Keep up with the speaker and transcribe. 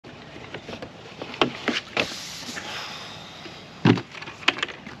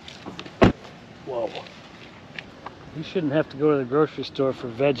You shouldn't have to go to the grocery store for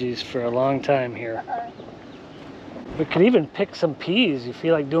veggies for a long time here. We could even pick some peas. You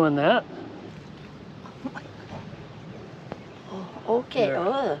feel like doing that? Oh, okay. There.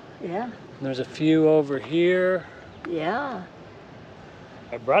 Oh, yeah. And there's a few over here. Yeah.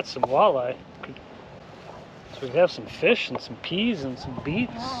 I brought some walleye. So we have some fish and some peas and some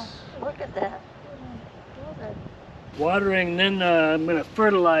beets. Oh, look at that. Watering, then I'm going to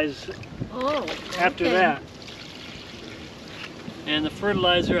fertilize after that. And the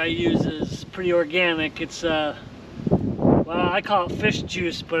fertilizer I use is pretty organic. It's, well, I call it fish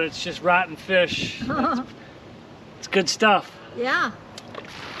juice, but it's just rotten fish. It's good stuff. Yeah.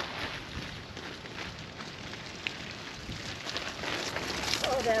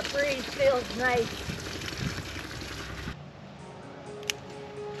 Oh, that breeze feels nice.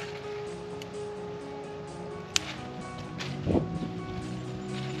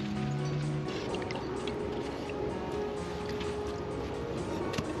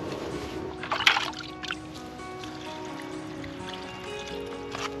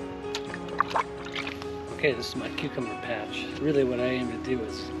 Okay, this is my cucumber patch. Really what I aim to do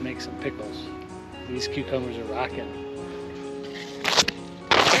is make some pickles. These cucumbers are rocking.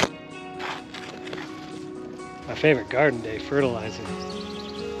 My favorite garden day, fertilizing.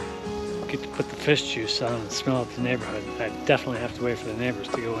 Get to put the fish juice on and smell it to the neighborhood. I definitely have to wait for the neighbors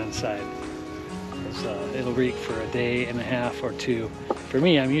to go inside. It'll reek for a day and a half or two. For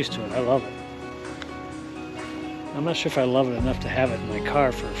me, I'm used to it. I love it. I'm not sure if I love it enough to have it in my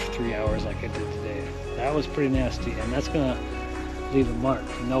car for 3 hours like I did today. That was pretty nasty, and that's gonna leave a mark,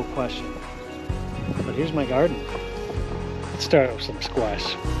 no question. But here's my garden. Let's start with some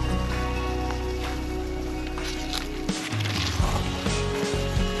squash.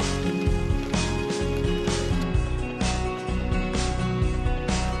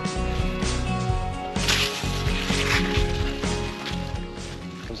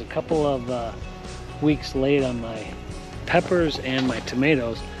 I was a couple of weeks late on my peppers and my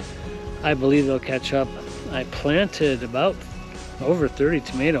tomatoes. I believe they'll catch up. I planted about over 30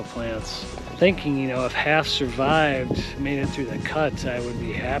 tomato plants, thinking, you know, if half survived, made it through the cut, I would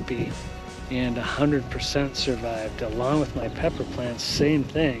be happy. And 100% survived, along with my pepper plants, same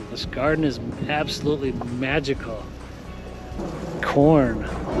thing. This garden is absolutely magical. Corn.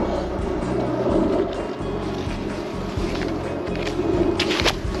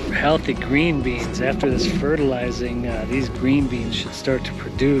 Healthy green beans. After this fertilizing, these green beans should start to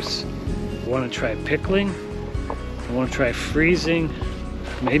produce. I want to try pickling, I want to try freezing,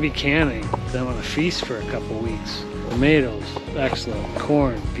 maybe canning. Then I want to feast for a couple weeks. Tomatoes, excellent.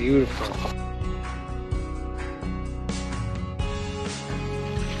 Corn, beautiful.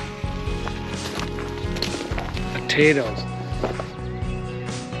 Potatoes.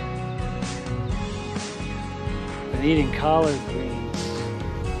 Been eating collard greens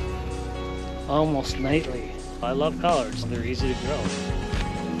almost nightly. I love collards, they're easy to grow.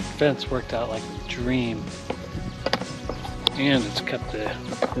 Fence worked out like a dream, and it's kept the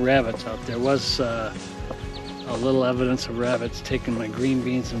rabbits out. There was a little evidence of rabbits taking my green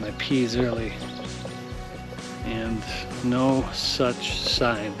beans and my peas early, and no such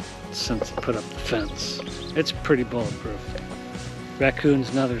sign since I put up the fence. It's pretty bulletproof.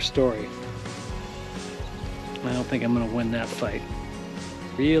 Raccoon's another story. I don't think I'm gonna win that fight.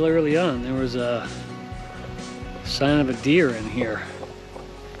 Real early on there was a sign of a deer in here.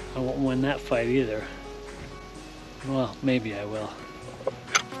 I won't win that fight either. Well, maybe I will.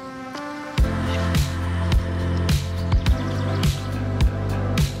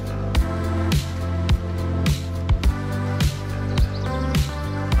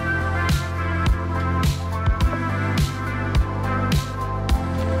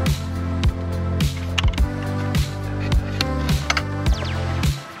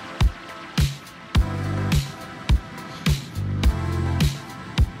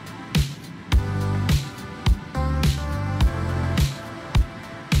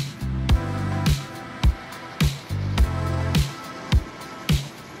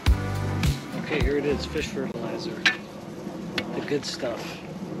 Okay, here it is, fish fertilizer. The good stuff.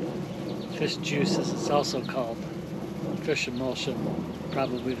 Fish juice, as it's also called. Fish emulsion,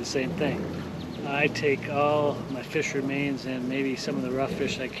 probably the same thing. I take all my fish remains and maybe some of the rough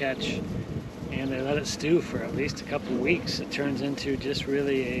fish I catch, and I let it stew for at least a couple of weeks. It turns into just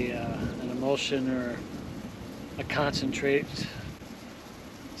really an emulsion or a concentrate.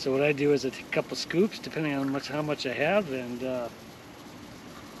 So what I do is I take a couple scoops, depending on how much I have, and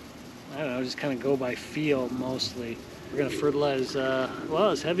I don't know, just kind of go by feel mostly. We're going to fertilize, well,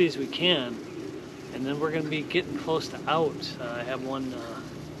 as heavy as we can, and then we're going to be getting close to out. I have one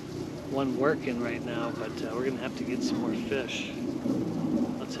one working right now, but we're gonna have to get some more fish.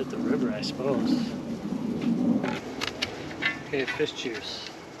 Let's hit the river, I suppose. Okay, fish juice.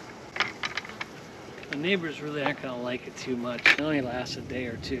 The neighbors really aren't gonna like it too much. It only lasts a day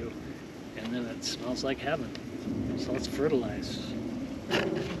or two, and then it smells like heaven. So let's fertilize.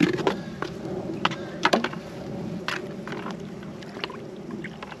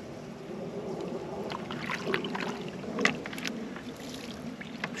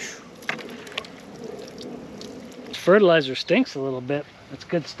 Fertilizer stinks a little bit. It's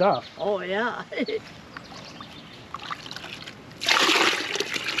good stuff. Oh, yeah.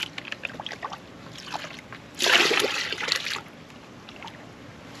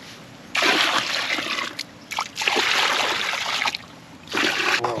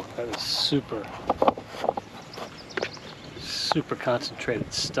 Whoa, that is super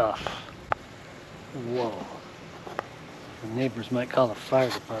concentrated stuff. Whoa. The neighbors might call the fire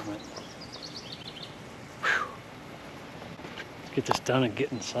department. Whew. Let's get this done and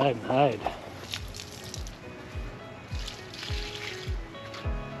get inside and hide.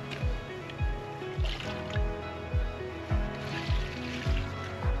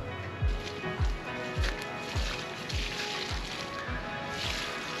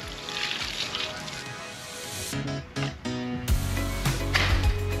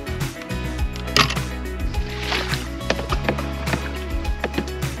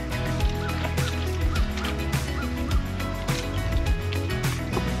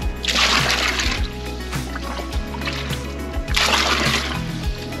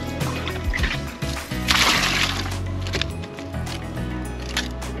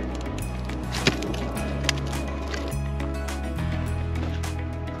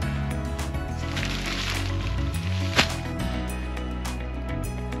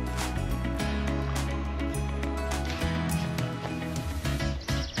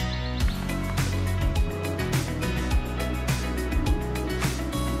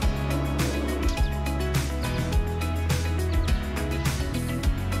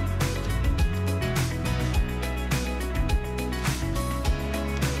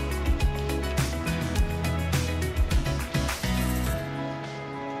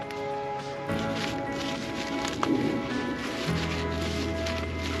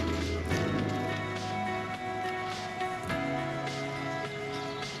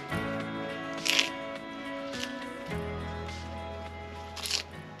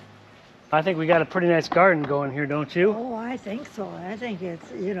 I think we got a pretty nice garden going here, don't you? Oh, I think so. I think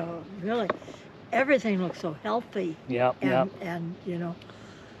it's, you know, really, everything looks so healthy. Yep, and, And, you know,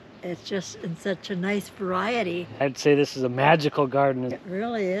 it's just in such a nice variety. I'd say this is a magical garden. It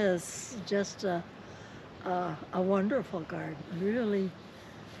really is just a wonderful garden. Really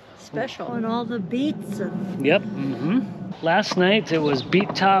special. And all the beets and... Yep. Last night it was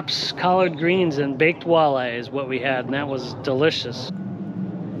beet tops, collard greens, and baked walleye is what we had, and that was delicious.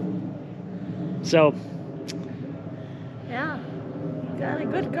 So, yeah, got a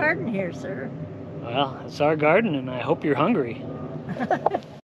good garden here, sir. well, it's our garden, and I hope you're hungry.